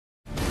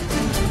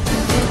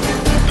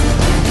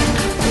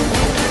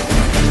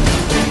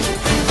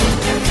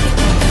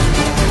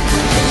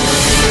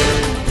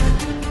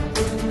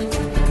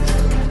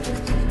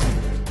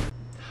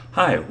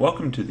Hi,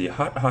 welcome to the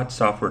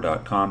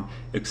hotsoftware.com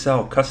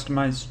Excel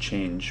Customize,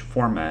 Change,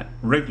 Format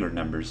Regular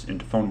Numbers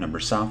into Phone Number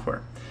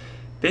software.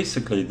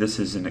 Basically, this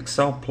is an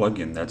Excel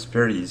plugin that's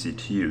very easy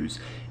to use,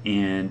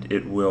 and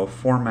it will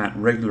format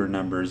regular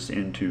numbers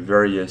into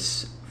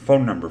various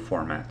phone number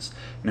formats.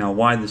 Now,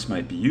 why this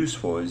might be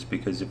useful is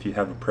because if you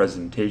have a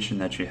presentation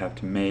that you have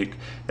to make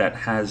that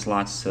has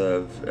lots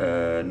of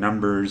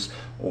numbers,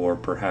 or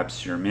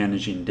perhaps you're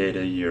managing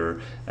data,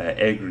 you're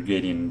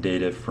aggregating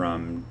data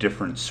from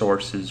different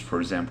sources.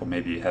 For example,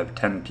 maybe you have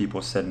 10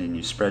 people sending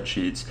you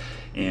spreadsheets,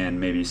 and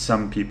maybe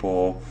some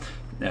people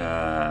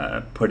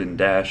put in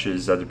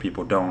dashes, other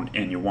people don't,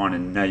 and you want a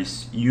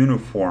nice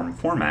uniform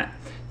format,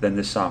 then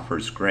this software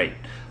is great.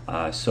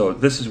 So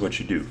this is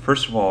what you do.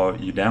 First of all,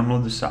 you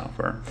download the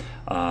software,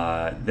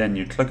 then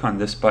you click on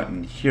this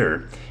button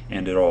here,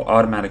 and it'll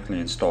automatically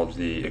install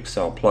the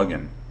Excel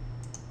plugin.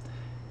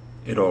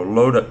 It'll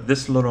load up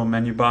this little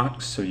menu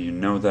box so you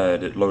know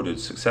that it loaded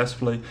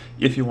successfully.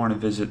 If you want to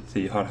visit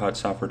the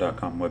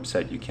hotsoftware.com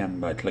website, you can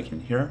by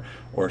clicking here,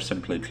 or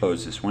simply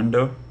close this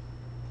window.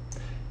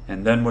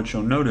 And then what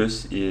you'll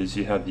notice is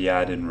you have the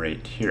add-in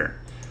rate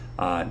here.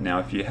 Now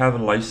if you have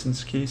a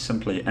license key,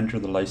 simply enter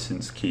the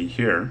license key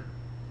here.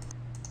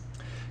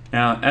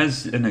 Now,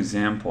 as an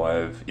example,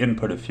 I've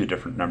input a few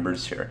different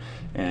numbers here,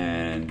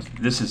 and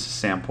this is a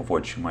sample of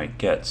what you might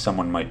get.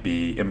 Someone might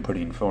be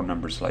inputting phone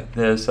numbers like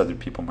this, other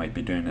people might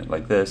be doing it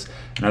like this,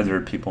 and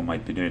other people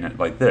might be doing it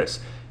like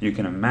this. You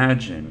can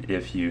imagine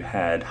if you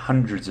had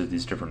hundreds of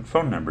these different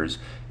phone numbers,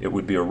 it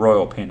would be a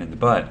royal pain in the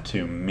butt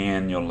to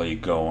manually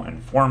go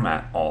and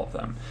format all of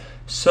them.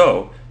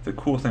 So the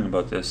cool thing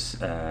about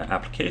this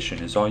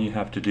application is all you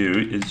have to do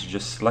is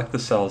just select the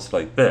cells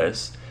like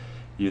this.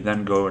 You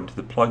then go into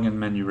the plugin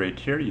menu right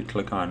here, you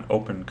click on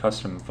Open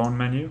Custom Phone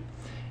Menu,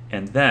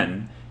 and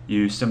then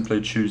you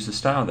simply choose the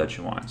style that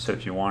you want. So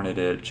if you wanted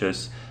it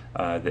just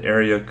the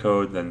area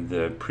code, then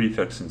the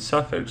prefix and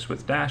suffix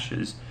with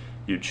dashes,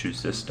 you'd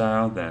choose this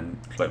style, then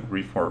click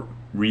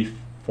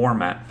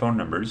Reformat Phone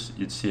Numbers.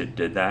 You'd see it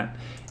did that,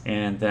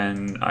 and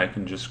then I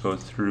can just go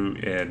through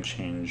and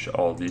change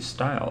all these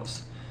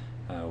styles,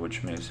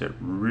 which makes it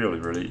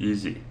really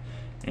easy.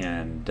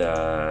 And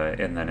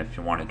then if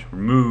you wanted to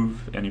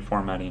remove any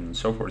formatting and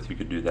so forth, you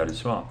could do that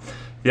as well.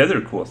 The other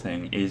cool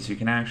thing is you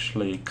can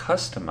actually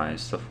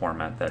customize the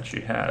format that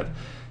you have.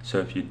 So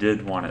if you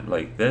did want it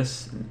like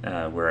this,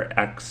 where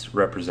X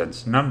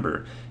represents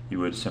number, you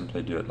would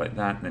simply do it like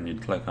that, and then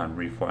you'd click on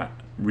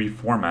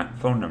Reformat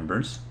Phone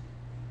Numbers.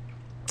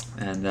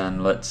 And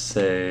then let's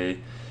say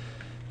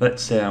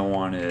I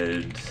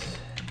wanted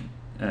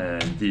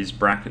these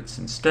brackets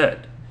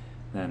instead.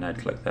 Then I'd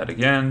click that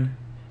again,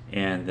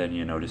 and then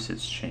you notice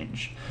it's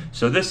changed.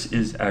 So this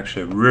is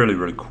actually a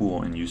really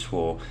cool and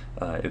useful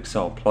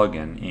Excel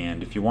plugin,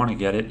 and if you want to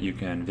get it, you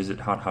can visit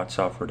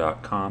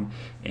hotsoftware.com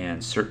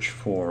and search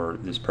for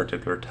this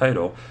particular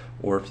title,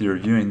 or if you're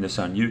viewing this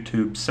on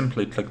YouTube,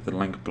 simply click the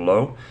link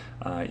below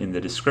in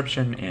the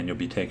description and you'll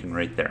be taken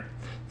right there.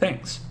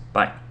 Thanks.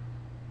 Bye.